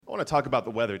want to talk about the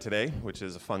weather today, which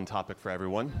is a fun topic for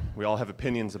everyone. We all have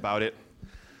opinions about it.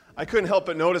 I couldn't help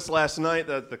but notice last night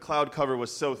that the cloud cover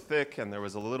was so thick and there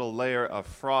was a little layer of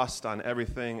frost on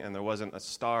everything and there wasn't a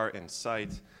star in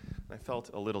sight. I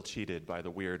felt a little cheated by the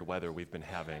weird weather we've been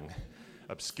having,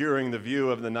 obscuring the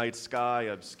view of the night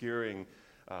sky,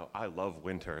 I love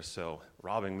winter, so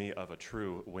robbing me of a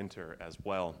true winter as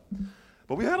well.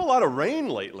 But we've had a lot of rain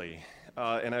lately,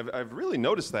 and I've really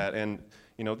noticed that, and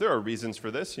there are reasons for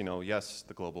this. Yes,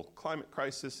 the global climate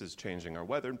crisis is changing our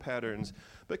weather patterns,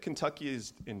 but Kentucky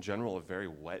is, in general, a very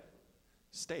wet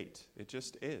state. It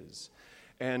just is.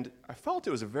 And I felt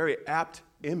it was a very apt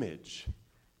image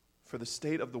for the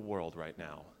state of the world right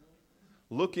now.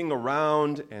 Looking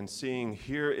around and seeing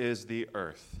here is the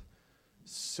earth,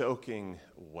 soaking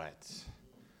wet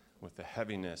with the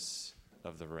heaviness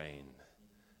of the rain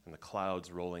and the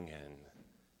clouds rolling in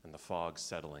and the fog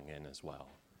settling in as well,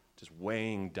 just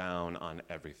weighing down on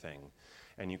everything.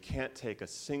 And you can't take a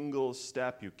single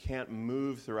step, you can't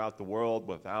move throughout the world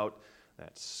without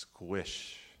that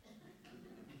squish,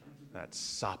 that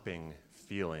sopping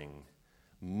feeling.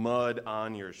 Mud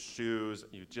on your shoes,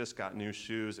 you just got new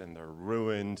shoes and they're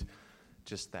ruined,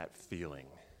 just that feeling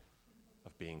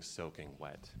of being soaking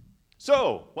wet.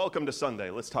 So, welcome to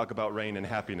Sunday. Let's talk about rain and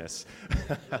happiness.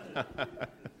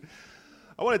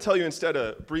 I want to tell you instead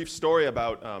a brief story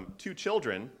about two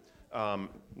children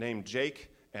named Jake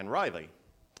and Riley.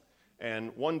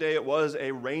 And one day it was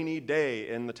a rainy day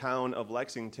in the town of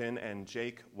Lexington, and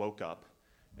Jake woke up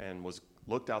and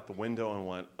looked out the window and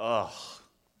went, "Ugh,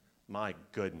 my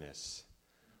goodness,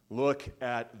 look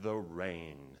at the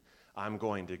rain. I'm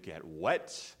going to get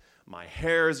wet. My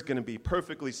hair is going to be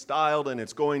perfectly styled, and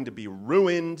it's going to be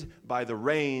ruined by the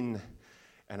rain.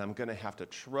 And I'm going to have to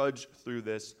trudge through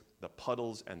the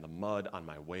puddles and the mud on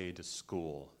my way to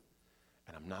school.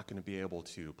 And I'm not going to be able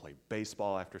to play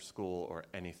baseball after school or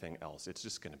anything else. It's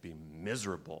just going to be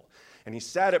miserable." And he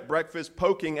sat at breakfast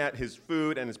poking at his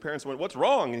food, and his parents went, "What's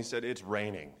wrong?" And he said, "It's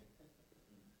raining.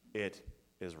 It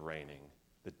is raining.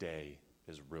 The day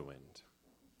is ruined."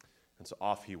 And so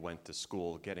off he went to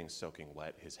school, getting soaking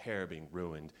wet, his hair being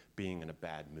ruined, being in a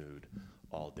bad mood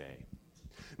all day.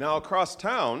 Now across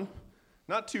town,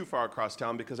 not too far across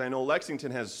town, because I know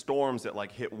Lexington has storms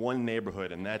that hit one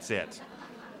neighborhood and that's it.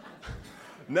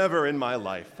 Never in my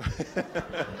life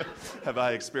have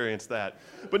I experienced that.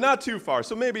 But not too far,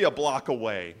 so maybe a block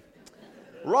away.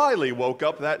 Riley woke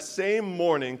up that same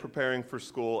morning preparing for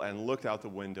school and looked out the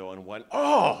window and went,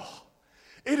 "Oh,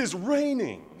 it is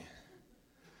raining.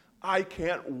 I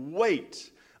can't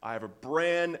wait. I have a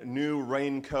brand new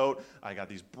raincoat. I got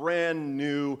these brand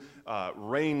new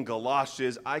rain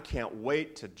galoshes. I can't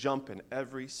wait to jump in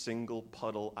every single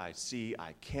puddle I see.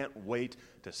 I can't wait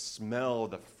to smell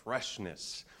the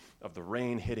freshness of the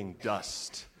rain hitting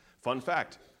dust." Fun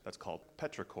fact, that's called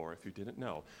petrichor, if you didn't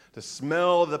know. To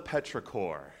smell the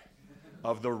petrichor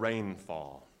of the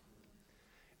rainfall.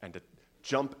 And to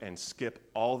jump and skip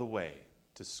all the way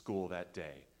to school that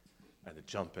day. And to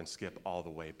jump and skip all the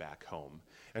way back home.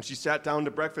 And she sat down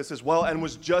to breakfast as well and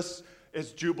was just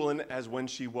as jubilant as when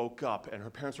she woke up. And her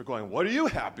parents were going, "What are you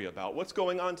happy about? What's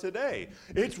going on today?"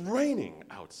 "It's raining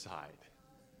outside."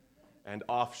 And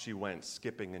off she went,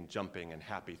 skipping and jumping and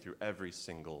happy through every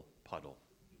single puddle.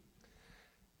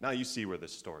 Now you see where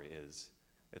this story is.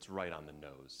 It's right on the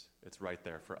nose. It's right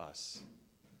there for us.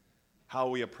 How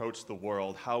we approach the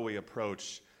world, how we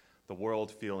approach the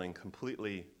world feeling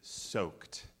completely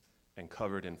soaked and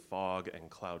covered in fog and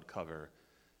cloud cover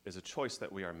is a choice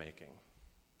that we are making.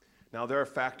 Now, there are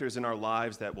factors in our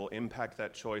lives that will impact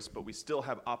that choice, but we still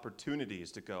have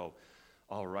opportunities to go,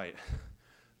 all right,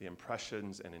 the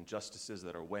impressions and injustices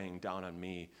that are weighing down on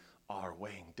me are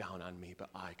weighing down on me, but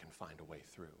I can find a way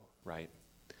through, right?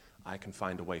 I can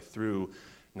find a way through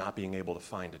not being able to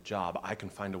find a job. I can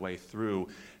find a way through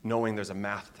knowing there's a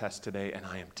math test today and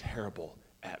I am terrible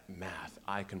at math.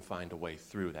 I can find a way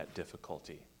through that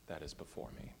difficulty that is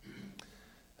before me.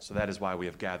 So that is why we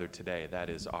have gathered today. That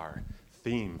is our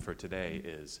theme for today,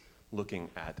 is looking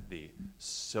at the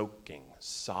soaking,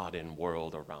 sodden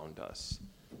world around us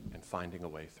and finding a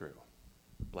way through.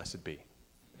 Blessed be.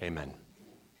 Amen.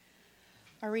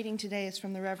 Our reading today is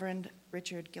from the Reverend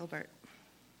Richard Gilbert.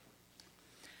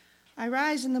 I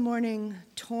rise in the morning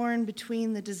torn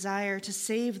between the desire to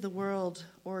save the world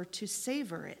or to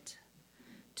savor it,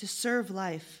 to serve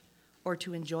life or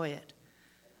to enjoy it,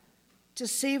 to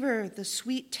savor the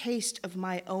sweet taste of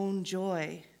my own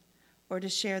joy or to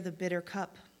share the bitter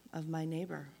cup of my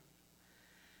neighbor,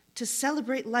 to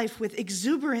celebrate life with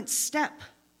exuberant step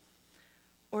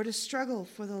or to struggle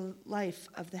for the life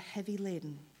of the heavy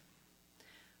laden.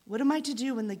 What am I to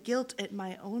do when the guilt at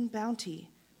my own bounty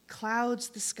clouds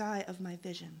the sky of my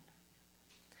vision?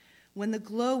 When the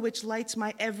glow which lights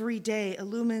my every day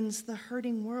illumines the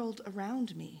hurting world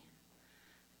around me?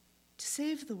 To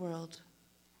save the world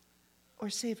or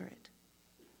savor it?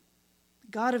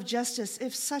 God of justice,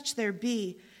 if such there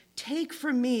be, take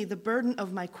from me the burden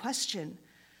of my question.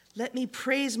 Let me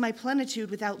praise my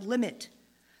plenitude without limit.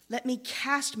 Let me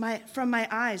cast from my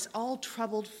eyes all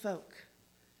troubled folk.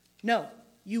 No,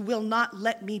 you will not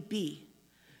let me be.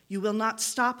 You will not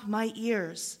stop my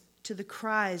ears to the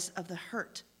cries of the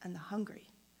hurt and the hungry.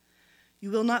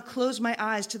 You will not close my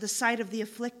eyes to the sight of the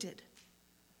afflicted.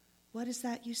 What is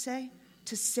that you say?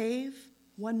 To save,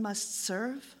 one must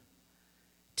serve.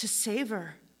 To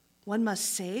savor, one must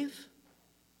save.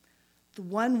 The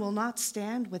one will not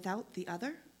stand without the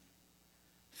other.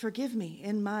 Forgive me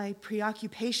in my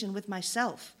preoccupation with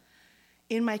myself,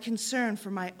 in my concern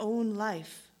for my own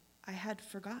life. I had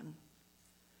forgotten.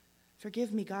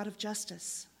 Forgive me, God of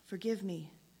justice. Forgive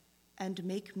me and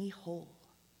make me whole.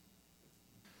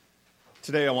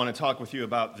 Today I want to talk with you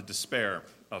about the despair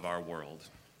of our world.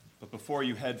 But before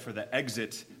you head for the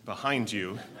exit behind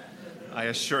you, I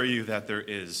assure you that there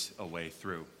is a way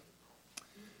through.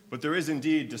 But there is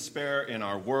indeed despair in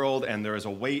our world, and there is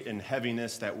a weight and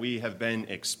heaviness that we have been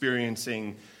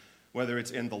experiencing, whether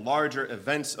it's in the larger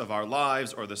events of our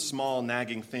lives or the small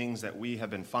nagging things that we have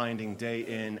been finding day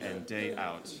in and day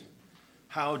out.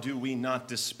 How do we not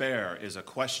despair is a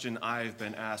question I've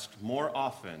been asked more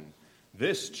often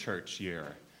this church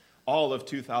year, all of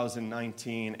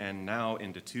 2019 and now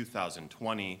into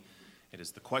 2020. It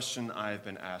is the question I've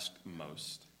been asked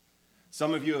most.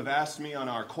 Some of you have asked me on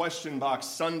our question box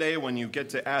Sunday, when you get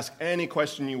to ask any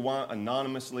question you want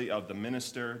anonymously of the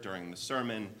minister during the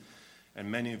sermon, and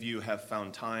many of you have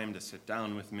found time to sit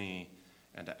down with me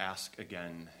and to ask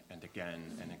again and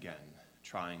again and again,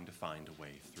 trying to find a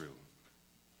way through.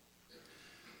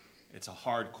 It's a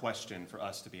hard question for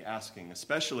us to be asking,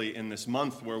 especially in this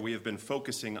month where we have been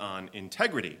focusing on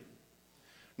integrity.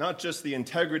 Not just the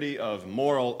integrity of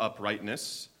moral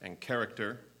uprightness and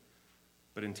character,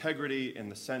 but integrity in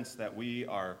the sense that we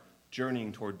are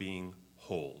journeying toward being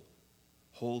whole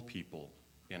people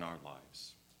in our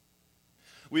lives.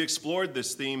 We explored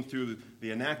this theme through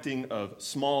the enacting of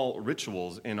small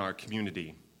rituals in our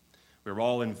community. We were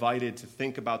all invited to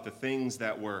think about the things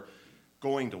that were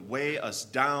going to weigh us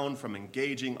down from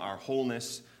engaging our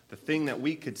wholeness, the thing that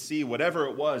we could see, whatever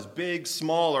it was, big,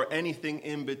 small, or anything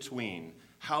in between.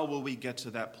 How will we get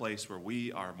to that place where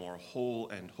we are more whole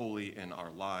and holy in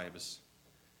our lives?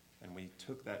 And we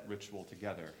took that ritual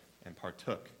together and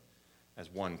partook as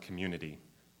one community.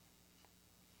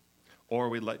 Or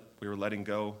we were letting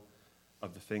go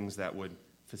of the things that would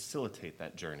facilitate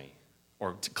that journey,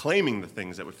 or claiming the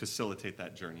things that would facilitate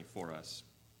that journey for us.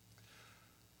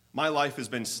 My life has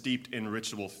been steeped in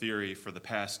ritual theory for the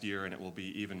past year, and it will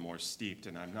be even more steeped,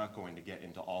 and I'm not going to get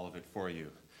into all of it for you.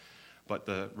 But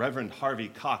the Reverend Harvey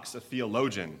Cox, a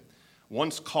theologian,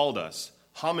 once called us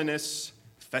homines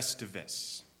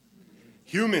festivus,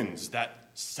 humans that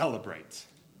celebrate.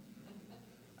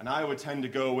 And I would tend to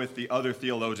go with the other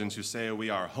theologians who say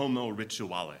we are homo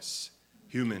ritualis,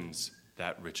 humans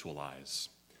that ritualize.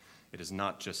 It is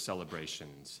not just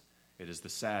celebrations. It is the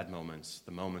sad moments,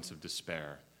 the moments of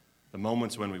despair, the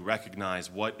moments when we recognize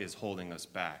what is holding us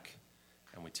back,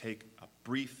 and we take a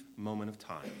brief moment of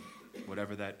time,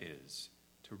 whatever that is,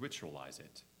 to ritualize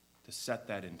it, to set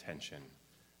that intention,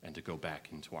 and to go back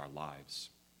into our lives.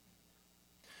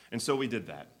 And so we did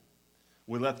that.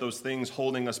 We let those things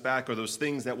holding us back, or those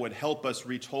things that would help us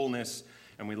reach wholeness,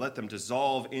 and we let them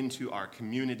dissolve into our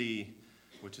community,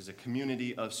 which is a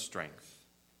community of strength,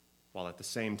 while at the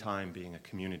same time being a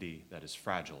community that is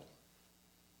fragile.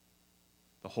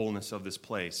 The wholeness of this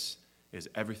place is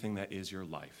everything that is your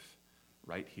life,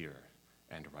 right here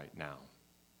and right now.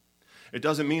 It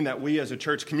doesn't mean that we as a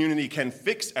church community can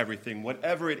fix everything,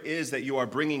 whatever it is that you are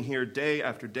bringing here day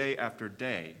after day after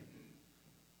day.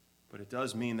 But it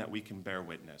does mean that we can bear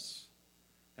witness,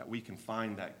 that we can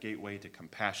find that gateway to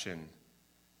compassion.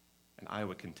 And I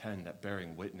would contend that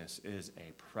bearing witness is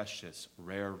a precious,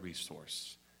 rare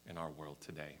resource in our world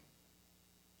today.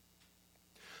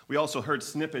 We also heard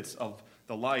snippets of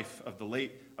the life of the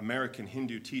late American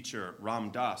Hindu teacher Ram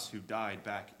Dass, who died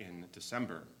back in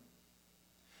December.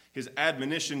 His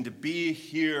admonition to be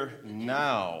here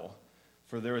now,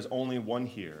 for there is only one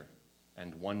here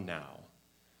and one now,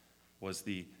 was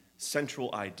the central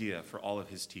idea for all of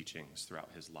his teachings throughout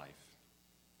his life.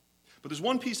 But there's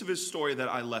one piece of his story that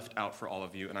I left out for all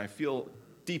of you, and I feel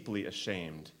deeply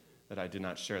ashamed that I did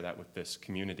not share that with this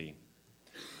community.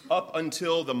 Up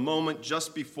until the moment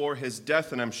just before his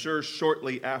death, and I'm sure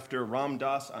shortly after, Ram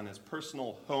Dass on his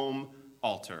personal home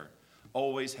altar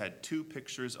always had two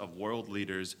pictures of world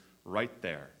leaders right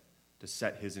there to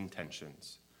set his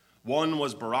intentions. One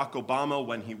was Barack Obama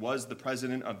when he was the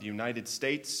President of the United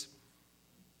States,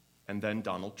 and then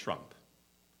Donald Trump,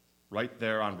 right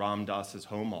there on Ram Dass's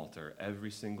home altar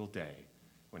every single day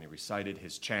when he recited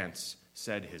his chants,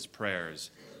 said his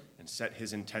prayers, and set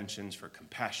his intentions for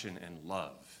compassion and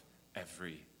love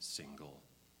every single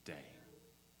day.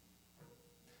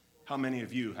 How many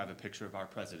of you have a picture of our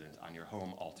president on your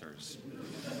home altars?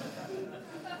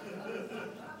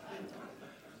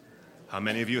 How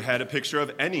many of you had a picture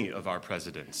of any of our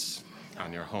presidents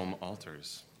on your home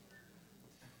altars?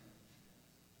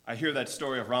 I hear that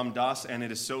story of Ram Dass, and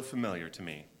it is so familiar to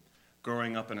me.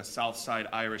 Growing up in a South Side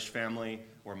Irish family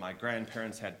where my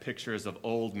grandparents had pictures of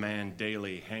Old Man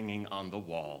Daly hanging on the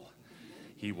wall.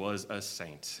 He was a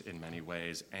saint in many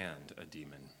ways and a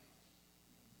demon.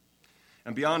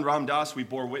 And beyond Ram Dass, we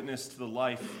bore witness to the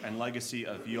life and legacy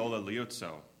of Viola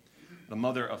Liuzzo, the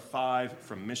mother of 5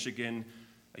 from Michigan,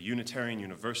 a Unitarian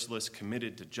Universalist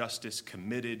committed to justice,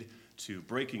 committed to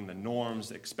breaking the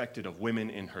norms expected of women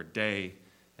in her day,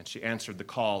 and she answered the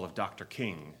call of Dr.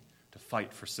 King to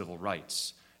fight for civil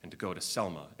rights and to go to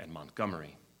Selma and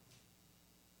Montgomery.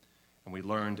 And we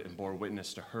learned and bore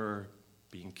witness to her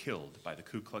being killed by the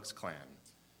Ku Klux Klan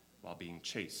while being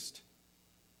chased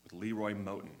with Leroy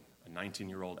Moton, a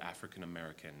 19-year-old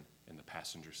African-American, in the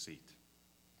passenger seat.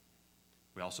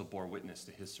 We also bore witness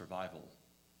to his survival,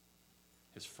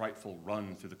 his frightful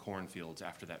run through the cornfields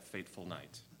after that fateful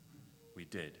night. We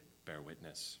did bear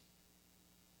witness.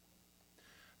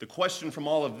 The question from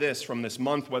all of this, from this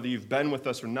month, whether you've been with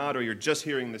us or not, or you're just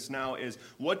hearing this now, is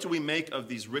what do we make of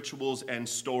these rituals and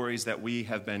stories that we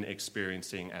have been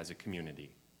experiencing as a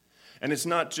community? And it's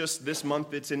not just this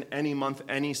month, it's in any month,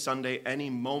 any Sunday, any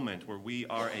moment where we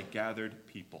are a gathered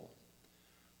people.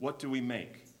 What do we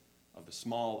make of the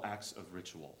small acts of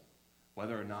ritual,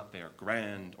 whether or not they are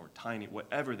grand or tiny,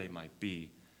 whatever they might be,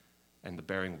 and the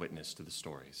bearing witness to the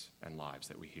stories and lives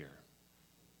that we hear?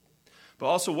 But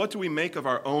also, what do we make of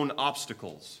our own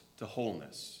obstacles to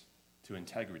wholeness, to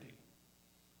integrity?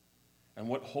 And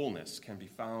what wholeness can be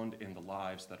found in the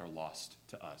lives that are lost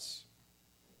to us?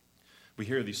 We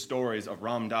hear these stories of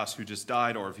Ram Dass, who just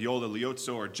died, or Viola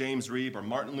Liuzzo, or James Reeb, or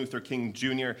Martin Luther King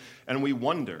Jr., and we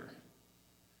wonder,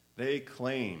 they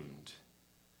claimed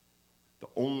the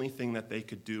only thing that they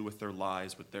could do with their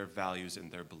lives, with their values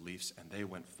and their beliefs, and they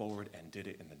went forward and did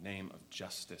it in the name of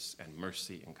justice and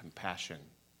mercy and compassion.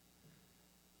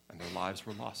 And their lives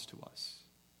were lost to us.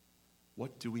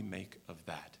 What do we make of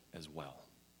that as well?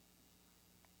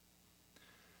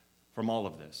 From all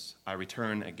of this, I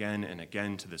return again and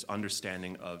again to this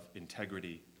understanding of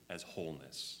integrity as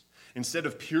wholeness, instead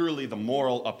of purely the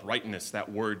moral uprightness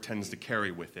that word tends to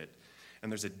carry with it.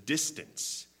 And there's a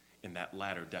distance in that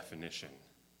latter definition.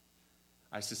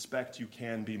 I suspect you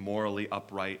can be morally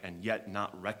upright and yet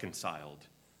not reconciled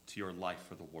to your life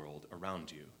or the world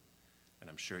around you. And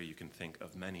I'm sure you can think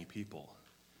of many people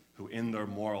who in their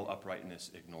moral uprightness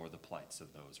ignore the plights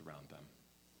of those around them.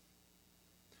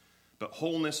 But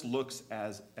wholeness looks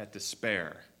at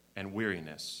despair and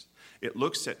weariness. It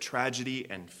looks at tragedy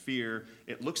and fear.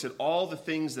 It looks at all the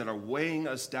things that are weighing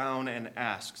us down and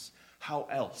asks, how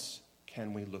else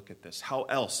can we look at this? How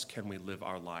else can we live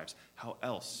our lives? How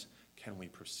else can we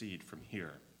proceed from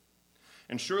here?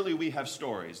 And surely we have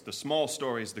stories, the small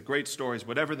stories, the great stories,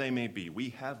 whatever they may be. We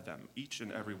have them, each and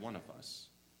every one of us.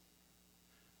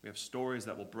 We have stories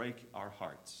that will break our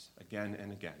hearts again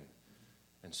and again,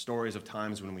 and stories of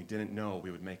times when we didn't know we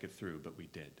would make it through, but we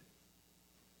did.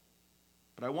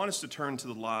 But I want us to turn to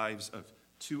the lives of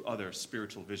 2 other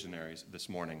spiritual visionaries this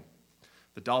morning,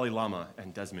 the Dalai Lama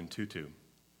and Desmond Tutu.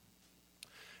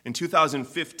 In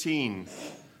 2015,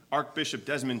 Archbishop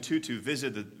Desmond Tutu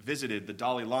visited the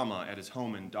Dalai Lama at his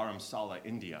home in Dharamsala,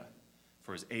 India,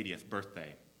 for his 80th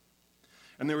birthday.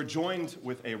 And they were joined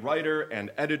with a writer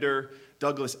and editor,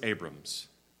 Douglas Abrams.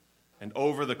 And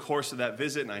over the course of that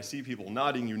visit, and I see people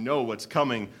nodding, you know what's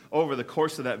coming. Over the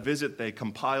course of that visit, they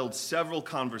compiled several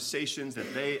conversations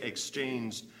that they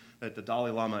exchanged that the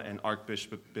Dalai Lama and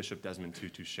Archbishop Desmond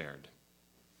Tutu shared.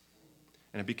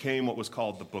 And it became what was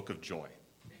called the Book of Joy.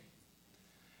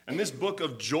 And this book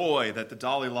of joy that the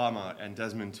Dalai Lama and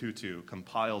Desmond Tutu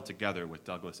compiled together with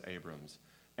Douglas Abrams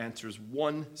answers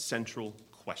one central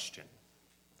question.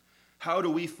 How do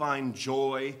we find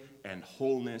joy and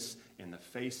wholeness in the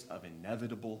face of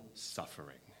inevitable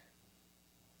suffering?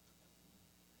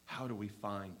 How do we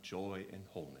find joy and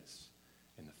wholeness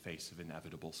in the face of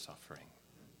inevitable suffering?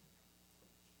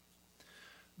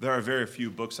 There are very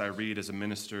few books I read as a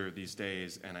minister these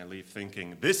days, and I leave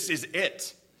thinking, this is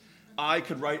it. I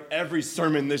could write every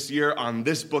sermon this year on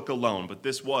this book alone, but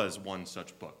this was one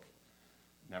such book.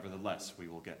 Nevertheless, we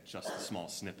will get just a small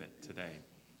snippet today.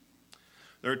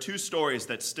 There are two stories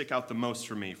that stick out the most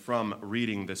for me from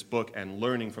reading this book and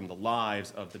learning from the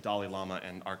lives of the Dalai Lama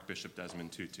and Archbishop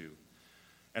Desmond Tutu.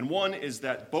 And one is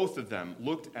that both of them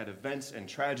looked at events and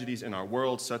tragedies in our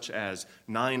world, such as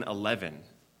 9/11,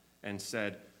 and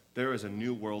said, there is a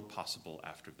new world possible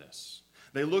after this.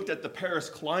 They looked at the Paris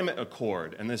Climate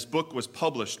Accord, and this book was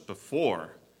published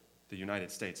before the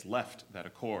United States left that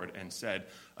accord, and said,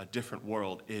 a different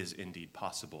world is indeed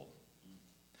possible.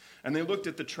 And they looked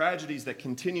at the tragedies that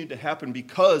continued to happen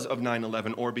because of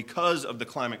 9/11 or because of the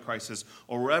climate crisis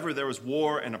or wherever there was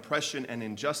war and oppression and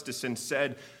injustice and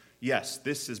said, yes,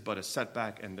 this is but a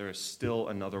setback and there is still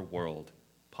another world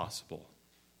possible.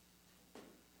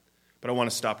 But I want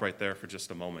to stop right there for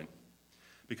just a moment.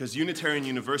 Because Unitarian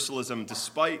Universalism,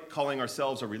 despite calling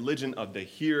ourselves a religion of the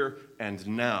here and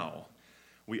now,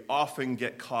 we often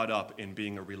get caught up in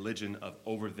being a religion of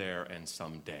over there and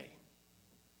someday.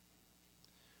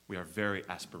 We are very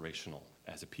aspirational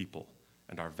as a people,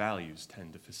 and our values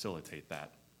tend to facilitate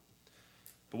that.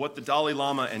 But what the Dalai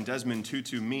Lama and Desmond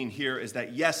Tutu mean here is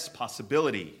that, yes,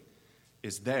 possibility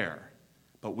is there,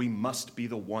 but we must be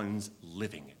the ones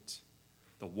living it,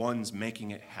 the ones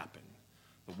making it happen,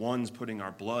 the ones putting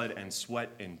our blood and sweat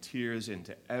and tears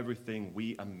into everything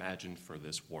we imagine for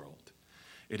this world.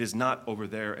 It is not over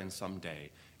there and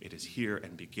someday. It is here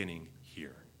and beginning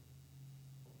here.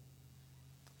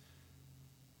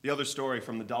 The other story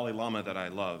from the Dalai Lama that I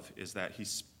love is that he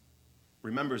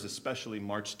remembers especially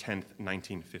March 10th,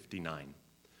 1959,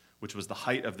 which was the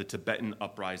height of the Tibetan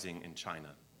uprising in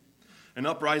China. An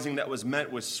uprising that was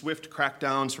met with swift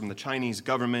crackdowns from the Chinese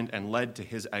government and led to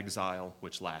his exile,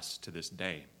 which lasts to this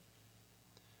day.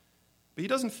 But he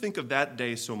doesn't think of that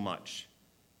day so much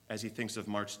as he thinks of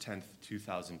March 10th,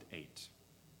 2008.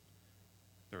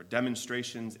 There were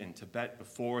demonstrations in Tibet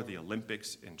before the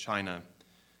Olympics in China,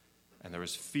 and there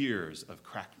was fears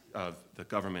of the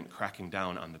government cracking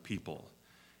down on the people,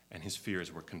 and his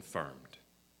fears were confirmed.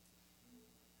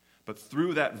 But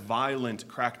through that violent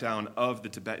crackdown of the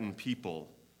Tibetan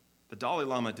people, the Dalai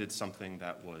Lama did something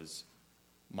that was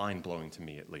mind-blowing to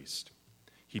me, at least.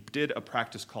 He did a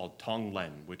practice called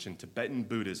Tonglen, which in Tibetan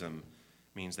Buddhism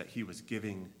means that he was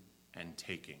giving and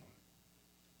taking.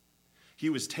 He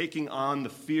was taking on the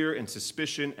fear and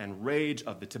suspicion and rage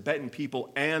of the Tibetan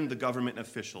people and the government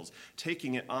officials,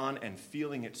 taking it on and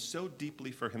feeling it so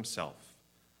deeply for himself.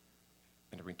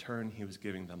 And in return, he was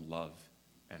giving them love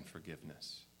and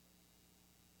forgiveness.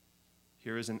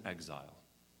 Here is an exile,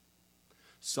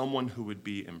 someone who would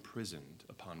be imprisoned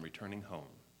upon returning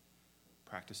home,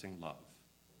 practicing love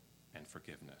and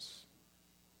forgiveness.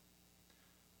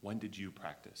 When did you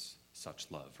practice such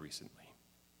love recently?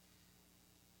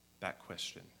 That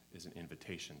question is an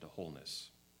invitation to wholeness.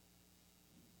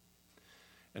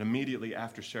 And immediately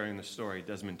after sharing the story,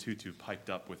 Desmond Tutu piped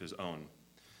up with his own.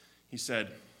 He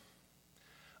said,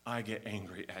 I get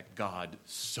angry at God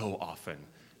so often.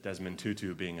 Desmond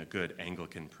Tutu being a good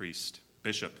Anglican priest,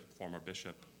 former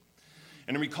bishop.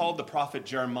 And he recalled the prophet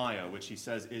Jeremiah, which he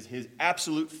says is his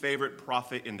absolute favorite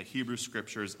prophet in the Hebrew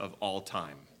scriptures of all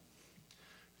time.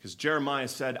 Because Jeremiah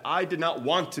said, I did not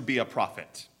want to be a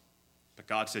prophet. But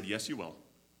God said, yes, you will.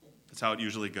 That's how it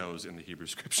usually goes in the Hebrew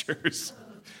scriptures.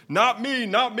 Not me,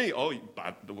 not me. Oh,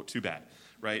 too bad,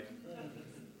 right?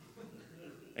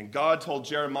 And God told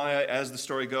Jeremiah, as the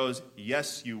story goes,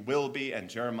 yes, you will be. And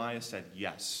Jeremiah said,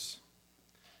 yes.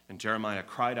 And Jeremiah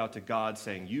cried out to God,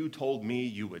 saying, you told me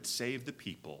you would save the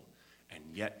people, and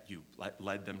yet you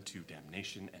led them to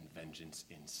damnation and vengeance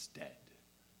instead.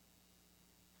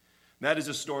 That is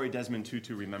a story Desmond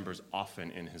Tutu remembers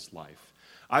often in his life.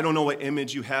 I don't know what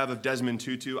image you have of Desmond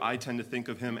Tutu. I tend to think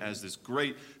of him as this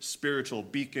great spiritual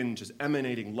beacon, just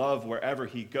emanating love wherever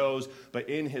he goes. But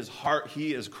in his heart,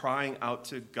 he is crying out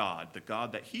to God, the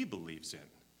God that he believes in,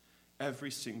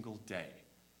 every single day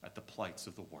at the plights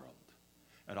of the world,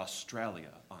 at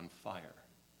Australia on fire,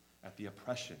 at the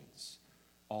oppressions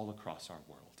all across our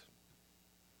world.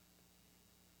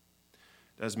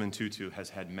 Desmond Tutu has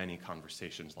had many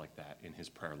conversations like that in his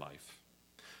prayer life,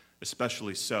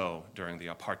 especially so during the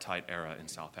apartheid era in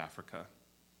South Africa.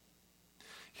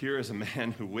 Here is a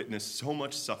man who witnessed so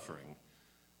much suffering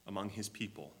among his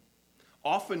people,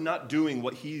 often not doing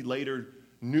what he later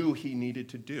knew he needed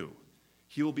to do.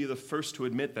 He will be the first to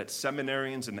admit that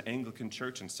seminarians in the Anglican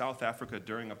Church in South Africa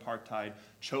during apartheid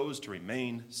chose to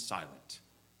remain silent.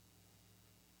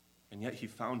 And yet he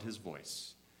found his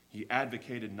voice. He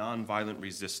advocated nonviolent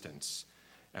resistance,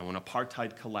 And when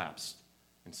apartheid collapsed,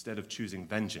 instead of choosing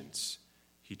vengeance,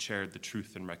 he chaired the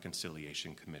Truth and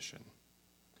Reconciliation Commission.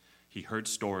 He heard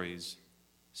stories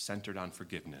centered on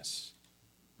forgiveness,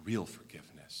 real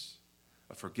forgiveness,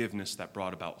 a forgiveness that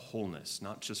brought about wholeness,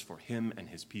 not just for him and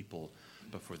his people,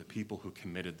 but for the people who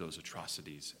committed those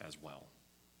atrocities as well.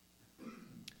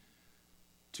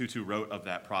 Tutu wrote of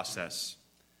that process,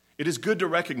 "It is good to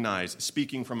recognize,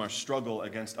 speaking from our struggle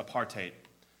against apartheid,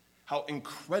 how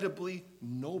incredibly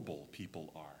noble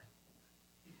people are.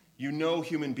 You know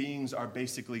human beings are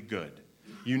basically good.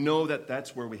 You know that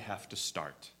that's where we have to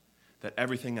start, that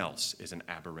everything else is an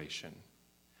aberration.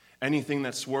 Anything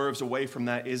that swerves away from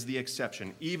that is the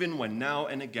exception, even when now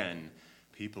and again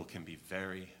people can be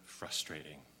very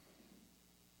frustrating."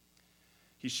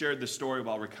 He shared the story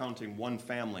while recounting one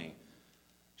family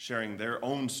sharing their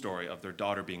own story of their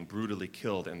daughter being brutally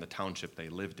killed in the township they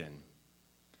lived in.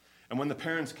 And when the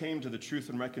parents came to the Truth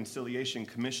and Reconciliation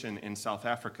Commission in South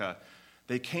Africa,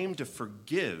 they came to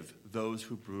forgive those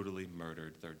who brutally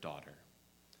murdered their daughter.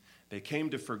 They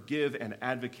came to forgive and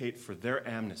advocate for their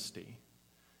amnesty,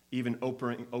 even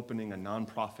opening a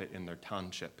nonprofit in their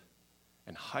township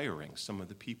and hiring some of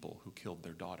the people who killed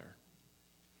their daughter.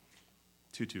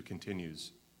 Tutu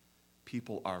continues,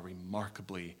 "People are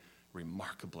remarkably,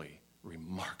 remarkably,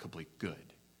 remarkably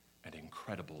good and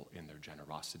incredible in their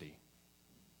generosity."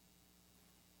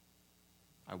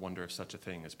 I wonder if such a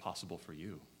thing is possible for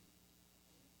you.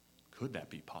 Could that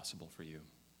be possible for you?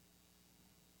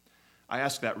 I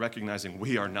ask that recognizing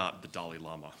we are not the Dalai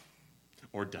Lama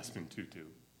or Desmond Tutu,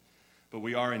 but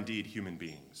we are indeed human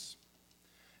beings.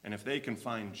 And if they can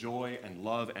find joy and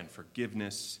love and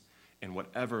forgiveness in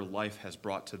whatever life has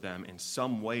brought to them in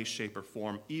some way, shape, or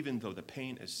form, even though the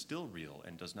pain is still real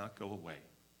and does not go away,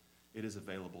 it is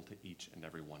available to each and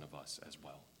every one of us as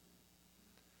well.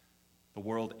 The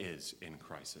world is in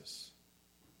crisis,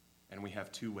 and we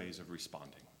have two ways of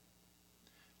responding.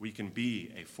 We can be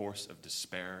a force of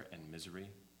despair and misery,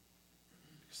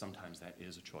 because sometimes that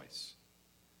is a choice,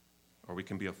 or we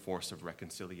can be a force of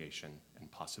reconciliation and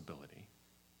possibility.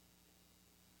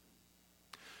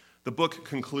 The book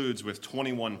concludes with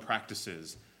 21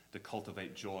 practices to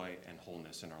cultivate joy and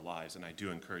wholeness in our lives, and I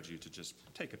do encourage you to just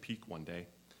take a peek one day.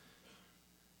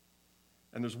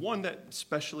 And there's one that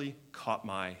especially caught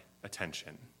my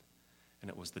attention, and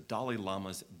it was the Dalai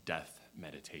Lama's death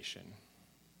meditation.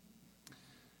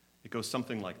 It goes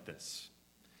something like this.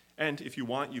 And if you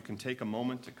want, you can take a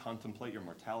moment to contemplate your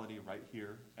mortality right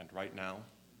here and right now.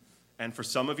 And for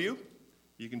some of you,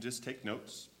 you can just take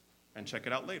notes and check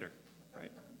it out later,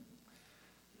 right?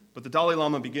 But the Dalai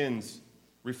Lama begins,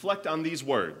 "Reflect on these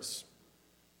words.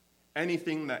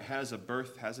 Anything that has a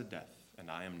birth has a death,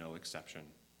 and I am no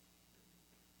exception."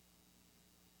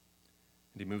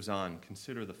 And he moves on,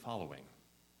 "Consider the following.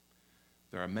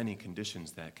 There are many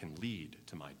conditions that can lead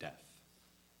to my death,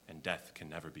 and death can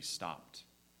never be stopped.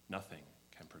 Nothing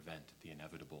can prevent the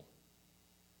inevitable.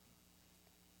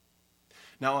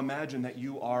 Now imagine that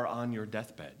you are on your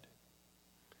deathbed.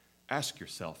 Ask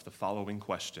yourself the following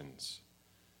questions.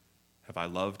 Have I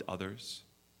loved others?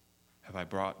 Have I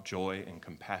brought joy and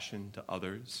compassion to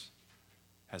others?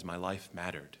 Has my life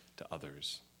mattered to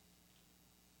others?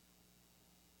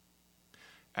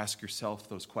 Ask yourself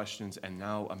those questions, and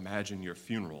now imagine your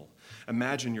funeral.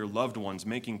 Imagine your loved ones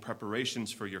making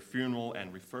preparations for your funeral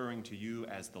and referring to you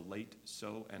as the late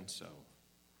so-and-so.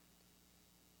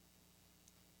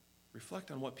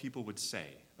 Reflect on what people would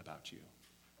say about you.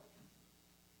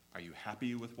 Are you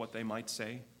happy with what they might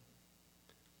say?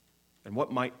 And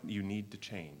what might you need to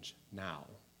change now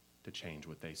to change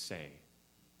what they say?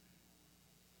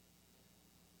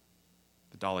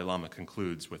 The Dalai Lama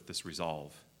concludes with this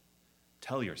resolve.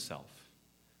 Tell yourself,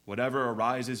 whatever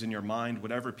arises in your mind,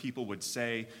 whatever people would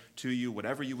say to you,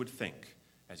 whatever you would think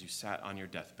as you sat on your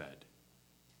deathbed,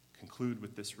 conclude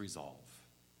with this resolve.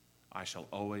 I shall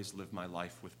always live my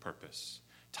life with purpose.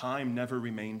 Time never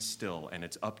remains still, and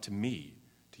it's up to me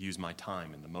to use my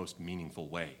time in the most meaningful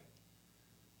way.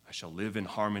 I shall live in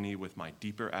harmony with my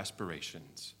deeper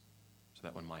aspirations so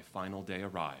that when my final day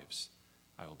arrives,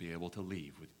 I will be able to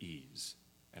leave with ease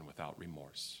and without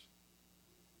remorse.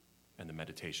 And the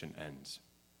meditation ends.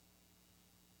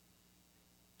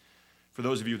 For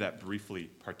those of you that briefly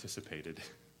participated,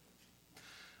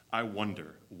 I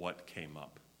wonder what came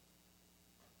up.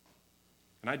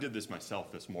 And I did this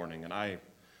myself this morning, and I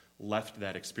left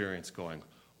that experience going,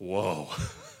 whoa,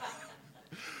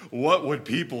 what would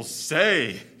people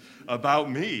say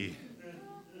about me?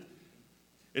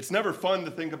 It's never fun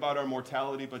to think about our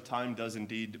mortality, but time does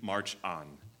indeed march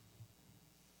on.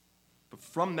 But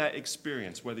from that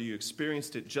experience, whether you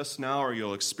experienced it just now or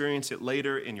you'll experience it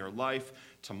later in your life,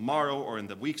 tomorrow or in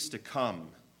the weeks to come,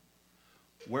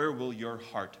 where will your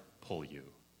heart pull you?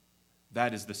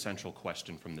 That is the central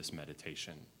question from this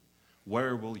meditation.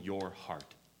 Where will your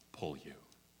heart pull you?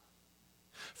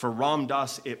 For Ram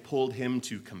Dass, it pulled him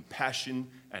to compassion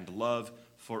and love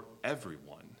for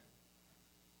everyone.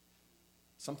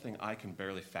 Something I can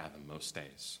barely fathom most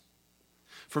days.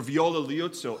 For Viola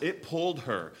Liuzzo, it pulled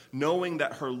her, knowing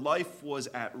that her life was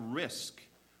at risk,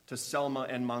 to Selma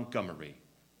and Montgomery,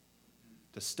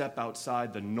 to step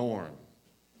outside the norm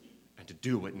and to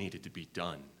do what needed to be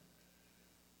done.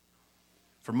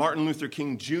 For Martin Luther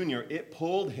King Jr., it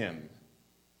pulled him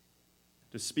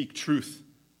to speak truth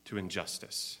to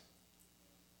injustice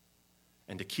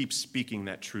and to keep speaking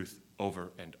that truth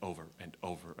over and over and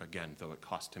over again, though it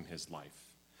cost him his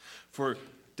life. For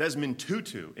Desmond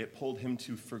Tutu, it pulled him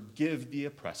to forgive the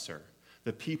oppressor,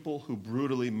 the people who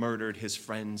brutally murdered his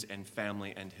friends and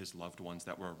family and his loved ones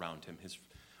that were around him,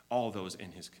 all those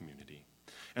in his community.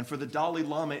 And for the Dalai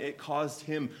Lama, it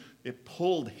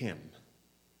pulled him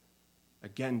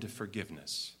again to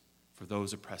forgiveness for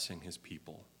those oppressing his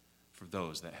people, for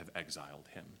those that have exiled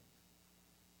him.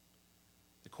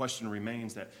 The question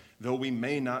remains that though we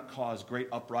may not cause great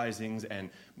uprisings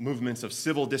and movements of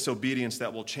civil disobedience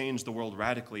that will change the world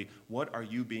radically, what are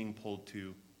you being pulled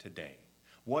to today?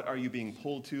 What are you being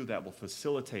pulled to that will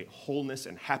facilitate wholeness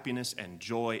and happiness and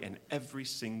joy in every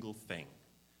single thing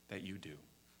that you do?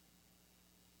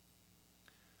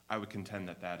 I would contend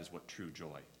that that is what true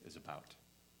joy is about.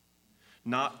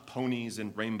 Not ponies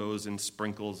and rainbows and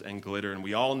sprinkles and glitter, and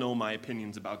we all know my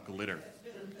opinions about glitter.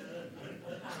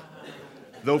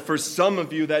 Though for some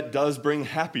of you that does bring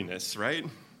happiness, right?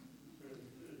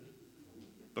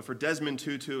 But for Desmond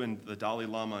Tutu and the Dalai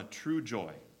Lama, true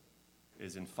joy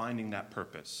is in finding that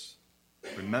purpose,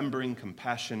 remembering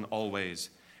compassion always,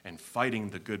 and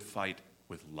fighting the good fight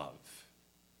with love.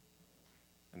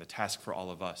 And the task for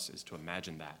all of us is to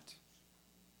imagine that,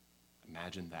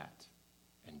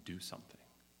 and do something.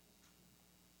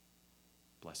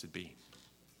 Blessed be.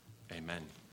 Amen.